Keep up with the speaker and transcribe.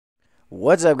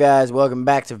What's up, guys? Welcome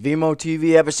back to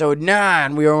vmoTV episode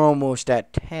 9. We are almost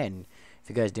at 10, if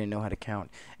you guys didn't know how to count.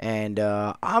 And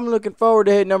I'm looking forward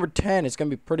to hit number 10. It's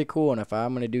going to be pretty cool, and if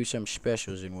I'm going to do some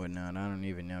specials and whatnot, I don't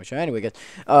even know. So anyway, guys,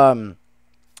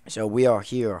 so we are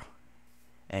here,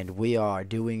 and we are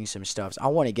doing some stuff. I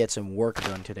want to get some work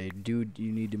done today. Dude,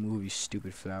 you need to move, you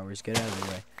stupid flowers. Get out of the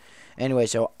way. Anyway,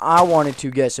 so I wanted to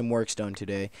get some work done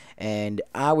today, and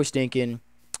I was thinking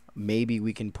maybe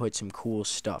we can put some cool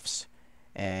stuffs.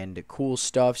 And cool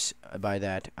stuffs, by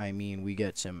that I mean we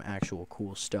get some actual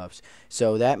cool stuffs.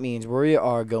 So that means we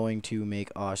are going to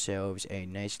make ourselves a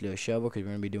nice little shovel, because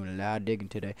we're going to be doing a lot of digging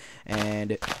today.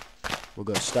 And we're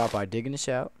going to start by digging this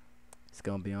out. It's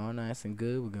going to be all nice and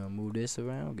good. We're going to move this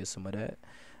around, get some of that.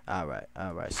 Alright,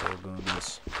 so we're going to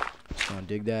just going to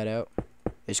dig that out.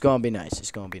 It's going to be nice.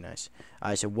 It's going to be nice.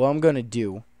 Alright, so what I'm going to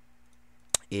do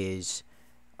is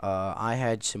I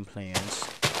had some plans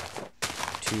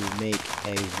to make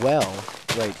a well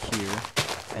right here,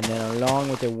 and then along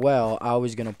with the well I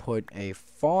was gonna put a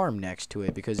farm next to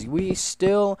it, because we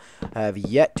still have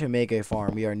yet to make a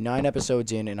farm. We are 9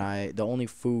 episodes in, and the only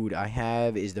food I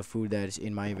have is the food that is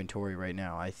in my inventory right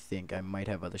now. I think I might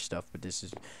have other stuff, but this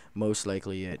is most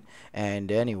likely it.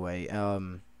 And anyway,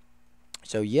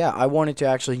 so yeah, I wanted to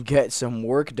actually get some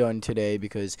work done today,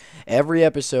 because every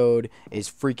episode is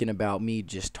freaking about me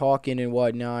just talking and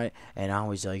whatnot, and I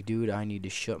was like, dude, I need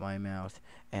to shut my mouth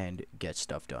and get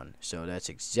stuff done. So that's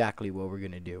exactly what we're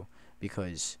gonna do,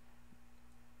 because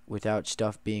without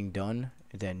stuff being done,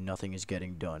 then nothing is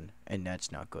getting done, and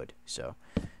that's not good. So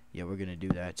yeah, we're gonna do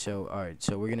that. So alright,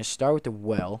 so we're gonna start with the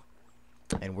well,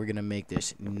 and we're gonna make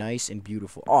this nice and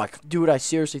beautiful. Oh, dude, I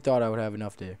seriously thought I would have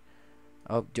enough there.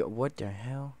 Oh, what the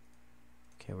hell?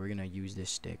 Okay, we're gonna use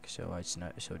this stick so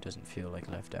it doesn't feel like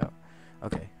left out.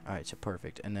 Okay, all right, so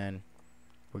perfect. And then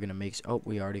we're gonna make. Oh,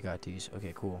 we already got these.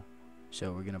 Okay, cool.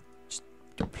 So we're gonna just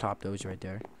plop those right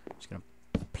there. Just gonna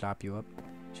plop you up.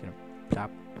 Just gonna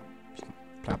plop. Just gonna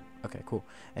plop. Okay, cool.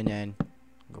 And then I'm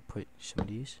gonna put some of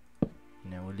these,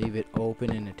 and then we'll leave it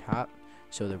open in the top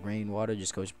so the rainwater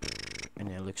just goes, and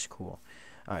it looks cool.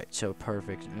 Alright, so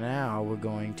perfect. Now we're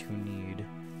going to need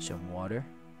some water,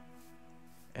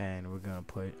 and we're gonna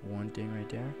put one thing right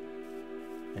there,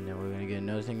 and then we're gonna get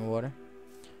another thing of water,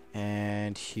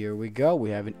 and here we go.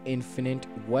 We have an infinite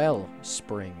well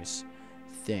springs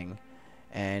thing,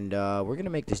 and we're gonna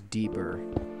make this deeper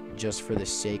just for the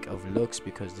sake of looks,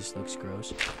 because this looks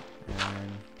gross.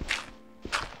 And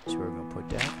so we're gonna put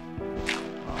that.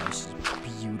 Oh, this is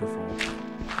beautiful.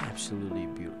 Absolutely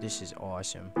beautiful. This is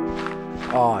awesome.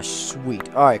 Oh, sweet.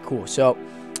 Alright, cool. So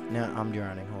now I'm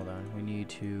drowning. Hold on. We need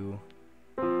to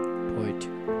put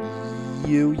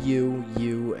you,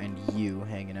 and you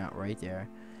hanging out right there.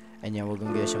 And then we're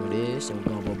gonna get some of this, and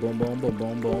we're gonna boom, boom, boom,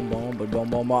 boom, boom, boom, boom, boom,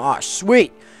 boom. Ah,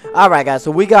 sweet. Alright, guys.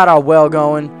 So we got our well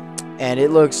going, and it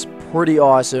looks pretty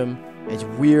awesome. It's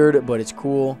weird, but it's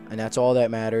cool, and that's all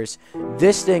that matters.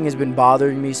 This thing has been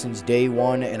bothering me since day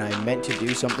one, and I meant to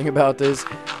do something about this,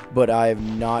 but I have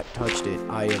not touched it.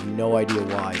 I have no idea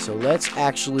why. So let's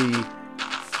actually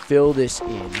fill this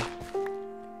in,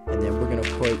 and then we're gonna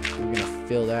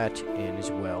fill that in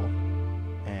as well.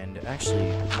 And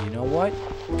actually, you know what?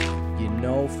 You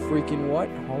know freaking what?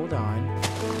 Hold on,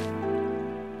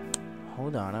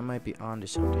 I might be onto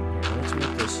something here. Let's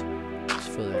make this. Let's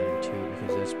fill that in too,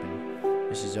 because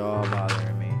this is all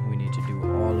bothering me. We need to do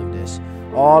all of this.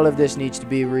 All of this needs to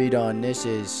be redone. This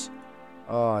is,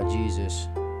 oh Jesus.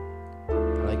 I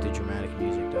like the dramatic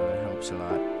music though. It helps a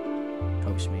lot.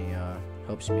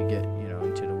 Helps me get,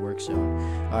 into the work zone.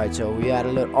 All right, so we got a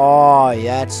little. Oh,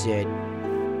 that's it.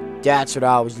 That's what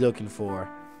I was looking for.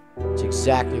 It's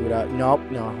exactly what I. Nope.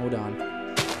 No, hold on.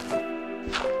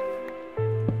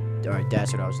 All right,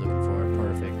 that's what I was looking for.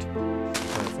 Perfect.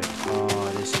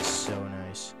 Oh, this is so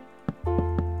nice.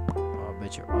 Oh, I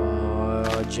bet you're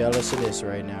jealous of this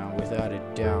right now, without a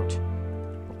doubt.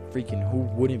 Freaking who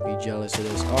wouldn't be jealous of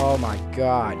this? Oh my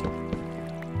god.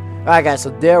 Alright, guys, so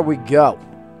there we go.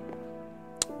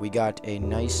 We got a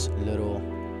nice little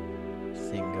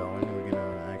thing going. We're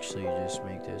gonna actually just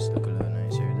make this look a little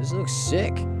nicer. This looks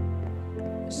sick.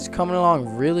 This is coming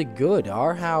along really good.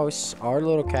 Our house, our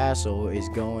little castle is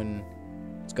going.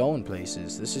 It's going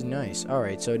places. This is nice.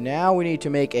 Alright, so now we need to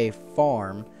make a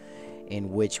farm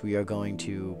in which we are going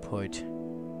to put.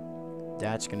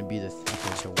 That's going to be the.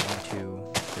 Okay, so 1,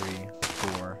 2, 3,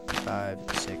 4, 5,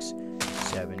 6,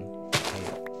 7, 8, 9.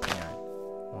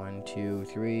 1, 2,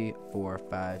 3, 4,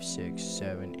 5, 6,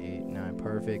 7, 8, 9.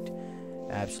 Perfect.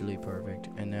 Absolutely perfect.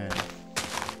 And then.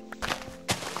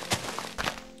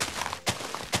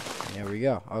 There we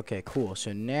go. Okay, cool.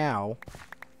 So now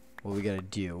what we gotta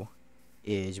do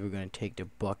is we're gonna take the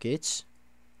buckets.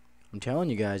 I'm telling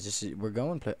you guys, we're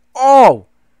going to play. Oh!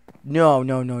 No,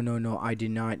 no, no, no, no. I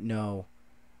did not know.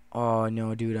 Oh,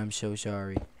 no, dude, I'm so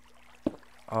sorry.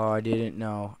 Oh, I didn't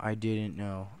know. I didn't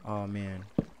know. Oh, man.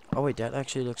 Oh, wait, that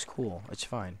actually looks cool. It's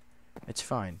fine. It's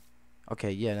fine.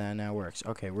 Okay, yeah, that now works.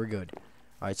 Okay, we're good.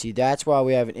 Alright, see, that's why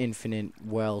we have an infinite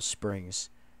well springs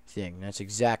thing. That's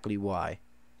exactly why.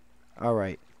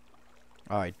 Alright.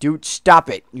 Alright, dude, stop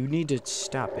it. You need to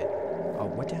stop it. Oh,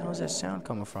 what the hell is that sound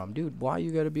coming from? Dude, why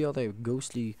you gotta be all that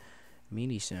ghostly,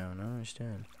 meanie sound? I don't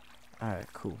understand.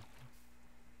 Alright, cool.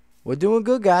 We're doing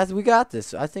good, guys. We got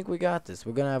this. I think we got this.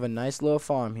 We're gonna have a nice little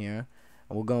farm here.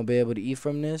 And we're gonna be able to eat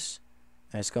from this.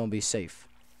 And it's gonna be safe.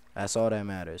 That's all that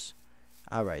matters.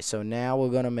 Alright, so now we're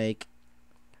gonna make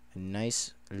a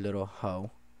nice little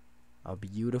hoe. A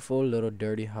beautiful little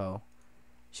dirty hoe.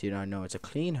 So you don't know it's a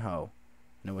clean hoe.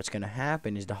 Now what's gonna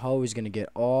happen is the hoe is gonna get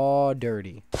all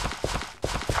dirty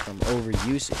from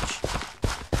overusage.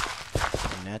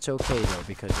 And that's okay though,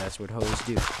 because that's what hoes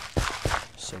do.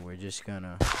 So we're just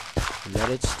gonna let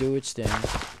it do its thing.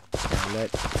 It's gonna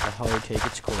let the hoe take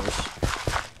its course.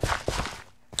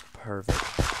 Perfect.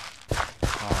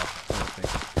 Oh,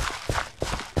 perfect.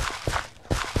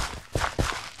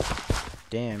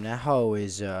 Damn, that hoe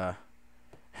is that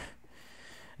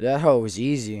hoe is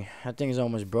easy. That thing's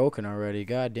almost broken already.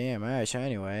 God damn. Alright, so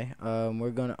anyway,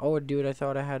 we're gonna. Oh, dude, I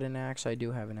thought I had an axe. I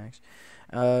do have an axe.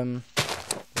 We're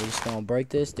just gonna break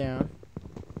this down.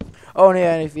 Oh, and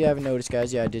yeah, and if you haven't noticed,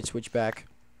 guys, yeah, I did switch back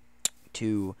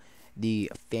to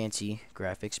the fancy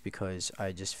graphics because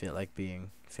I just feel like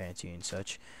being fancy and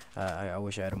such. I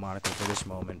wish I had a monocle for this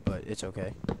moment, but it's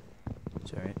okay.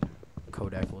 It's alright.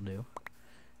 Kodak will do.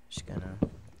 Just gonna.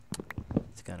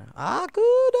 It's gonna. Ah,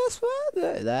 good. That's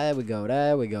fine. There we go.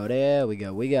 There we go. There we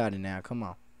go. We got it now. Come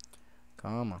on.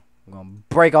 Come on. I'm gonna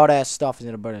break all that stuff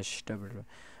into the butter.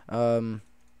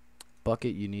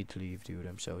 Bucket, you need to leave, dude.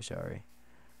 I'm so sorry.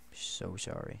 So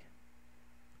sorry.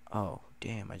 Oh,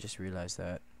 damn. I just realized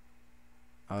that.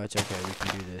 Oh, it's okay. We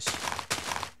can do this.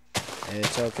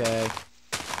 It's okay.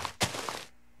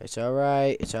 It's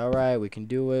alright. It's alright. We can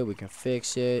do it. We can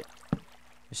fix it.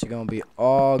 This is gonna be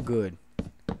all good.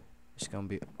 It's gonna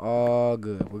be all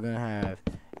good. We're gonna have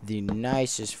the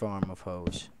nicest farm of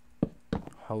hoes.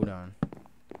 Hold on.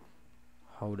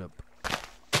 Hold up.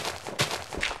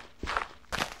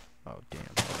 Oh,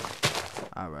 damn.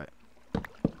 Alright.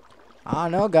 I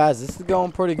don't know, guys. This is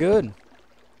going pretty good.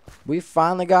 We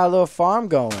finally got a little farm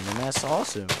going, and that's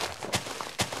awesome.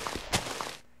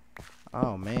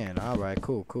 Oh, man. Alright,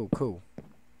 cool, cool, cool.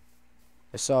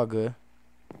 It's all good.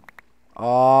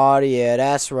 Oh, yeah,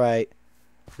 that's right.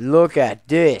 Look at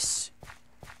this.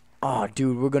 Oh,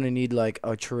 dude, we're gonna need like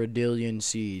a trillion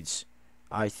seeds.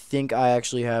 I think I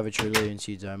actually have a trillion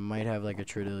seeds. I might have like a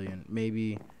trillion.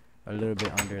 Maybe a little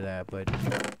bit under that,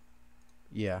 but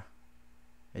yeah.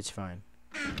 It's fine.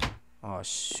 Oh,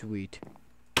 sweet.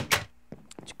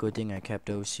 It's a good thing I kept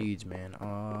those seeds, man.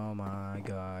 Oh my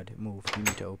god. Move. You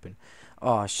need to open.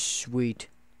 Oh, sweet.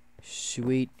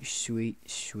 Sweet, sweet,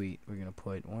 sweet. We're gonna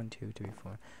put 1, 2, 3,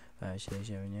 4, 5, 6,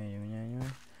 7,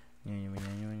 8, 9,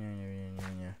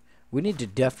 10. We need to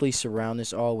definitely surround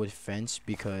this all with fence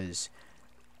because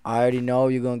I already know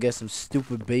you're gonna get some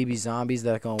stupid baby zombies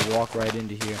that are gonna walk right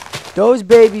into here. Those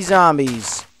baby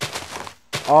zombies!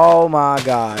 Oh my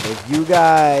god. If you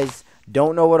guys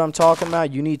don't know what I'm talking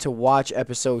about, you need to watch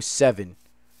episode 7.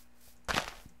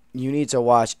 You need to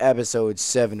watch episode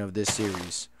 7 of this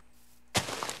series.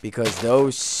 Because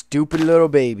those stupid little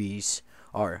babies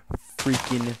are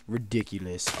freaking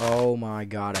ridiculous. Oh my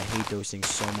god, I hate those things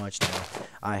so much now.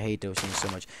 I hate those things so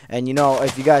much. And you know,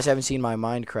 if you guys haven't seen my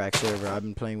Minecraft server, I've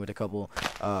been playing with a couple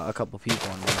people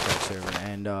on Minecraft server,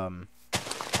 and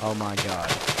oh my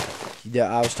god.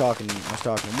 Yeah, I was talking to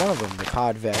one of them, the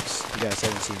Codvex. If you guys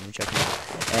haven't seen him, check him out.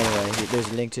 Anyway, there's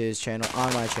a link to his channel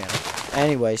on my channel.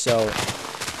 Anyway, so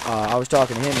I was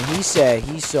talking to him, and he said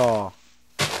he saw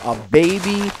a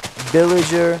baby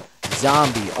villager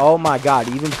zombie. Oh my god,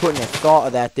 even putting a thought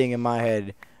of that thing in my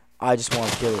head, I just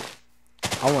want to kill it.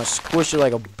 I want to squish it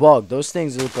like a bug. Those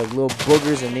things look like little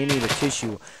boogers and they need a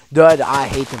tissue. Dude, I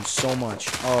hate them so much.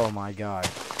 Oh my god.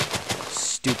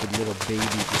 Stupid little baby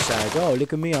decides, oh,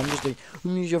 look at me, I'm just like,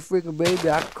 who's your freaking baby?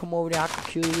 I can come over there, I can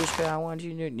kill you just because I want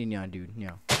you. No, dude,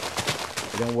 no.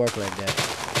 It don't work like that.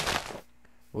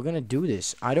 We're gonna do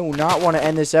this. I do not want to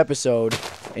end this episode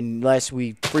unless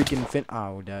we freaking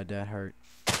oh, that hurt.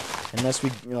 Unless we,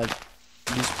 like,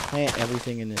 just plant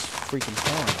everything in this freaking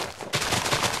farm.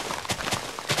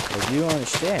 Like, you don't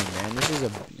understand, man. This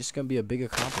is gonna be a big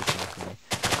accomplishment for me.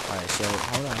 Alright, so,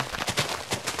 hold on.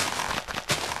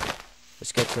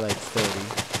 Let's get to like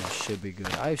 30. That should be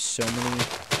good. I have so many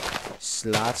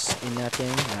slots in that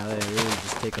thing. Now that I really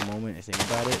just take a moment and think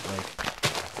about it,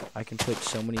 like I can put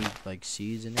so many like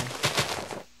seeds in there.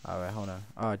 Alright, hold on.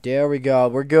 Oh, there we go.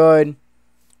 We're good.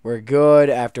 We're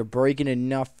good after breaking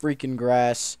enough freaking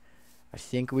grass. I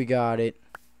think we got it.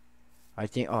 I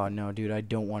think, oh no, dude, I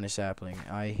don't want a sapling.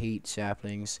 I hate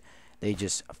saplings. They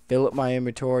just fill up my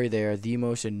inventory. They are the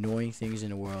most annoying things in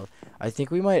the world. I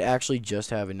think we might actually just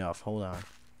have enough. Hold on.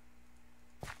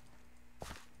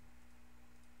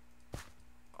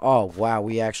 Oh, wow,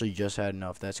 we actually just had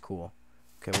enough. That's cool.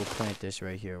 Okay, we'll plant this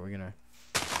right here. We're gonna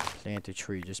plant a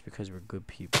tree just because we're good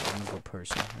people. I'm a good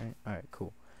person, right? Alright,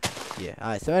 cool. Yeah,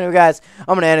 alright, so anyway, guys,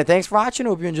 I'm gonna end it. Thanks for watching.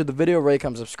 Hope you enjoyed the video. Rate,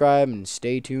 comment, subscribe, and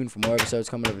stay tuned for more episodes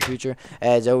coming up in the future.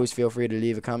 As always, feel free to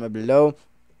leave a comment below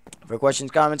for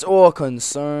questions, comments, or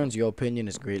concerns. Your opinion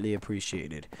is greatly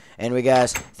appreciated. Anyway,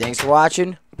 guys, thanks for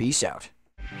watching. Peace out.